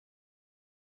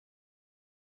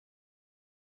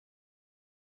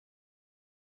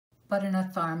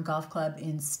Butternut Farm Golf Club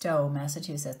in Stow,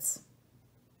 Massachusetts.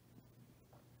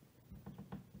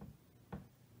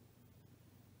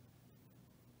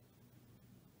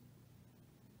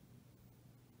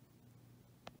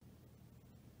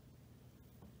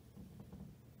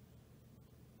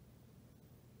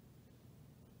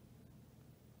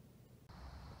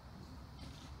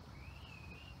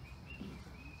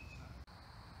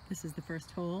 This is the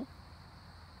first hole.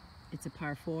 It's a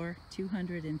par 4,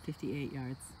 258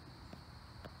 yards.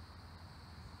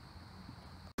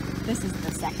 This is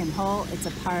the second hole. It's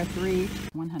a par 3,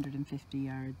 150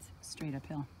 yards, straight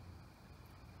uphill.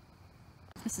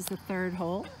 This is the third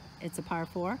hole. It's a par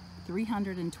 4,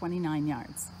 329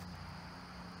 yards.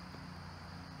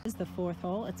 This is the fourth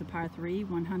hole. It's a par 3,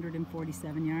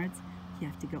 147 yards. You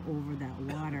have to go over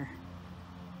that water.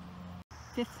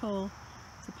 Fifth hole.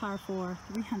 It's a par 4,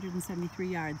 373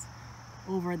 yards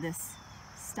over this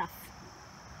stuff.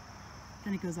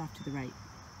 Then it goes off to the right.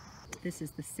 This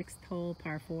is the sixth hole,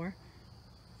 par 4,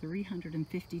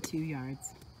 352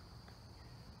 yards.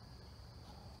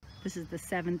 This is the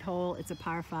seventh hole. It's a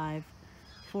par 5,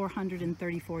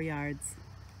 434 yards.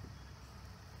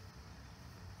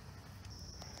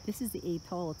 This is the eighth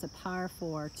hole. It's a par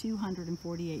 4,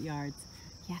 248 yards.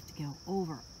 You have to go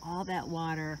over all that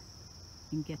water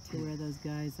and get to where those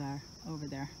guys are over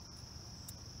there.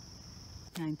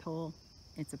 Ninth hole,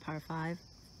 it's a par 5,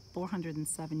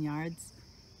 407 yards.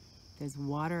 There's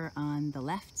water on the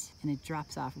left and it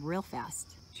drops off real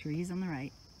fast. Trees on the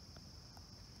right.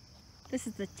 This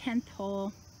is the 10th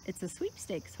hole. It's a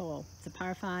sweepstakes hole. It's a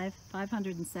par 5,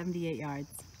 578 yards.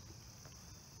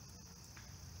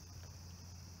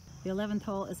 The 11th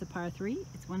hole is a par 3.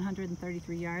 It's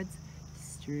 133 yards,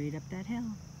 straight up that hill.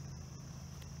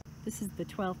 This is the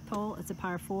 12th hole. It's a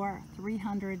par 4,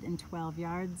 312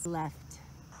 yards left.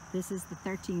 This is the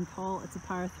 13th hole. It's a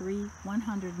par 3,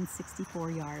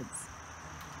 164 yards.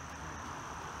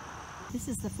 This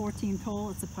is the 14th hole.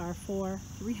 It's a par 4,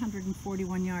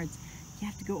 341 yards. You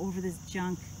have to go over this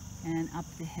junk and up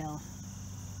the hill.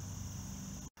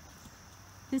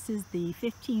 This is the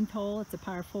 15th hole. It's a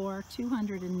par 4,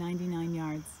 299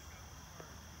 yards.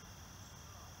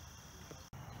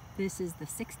 This is the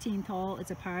 16th hole.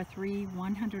 It's a par 3,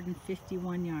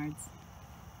 151 yards.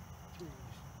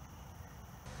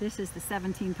 This is the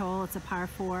 17th hole. It's a par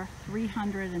 4,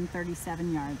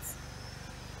 337 yards.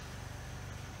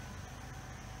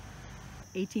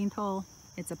 18th hole.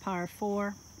 It's a par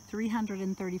 4,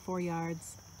 334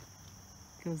 yards.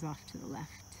 Goes off to the left.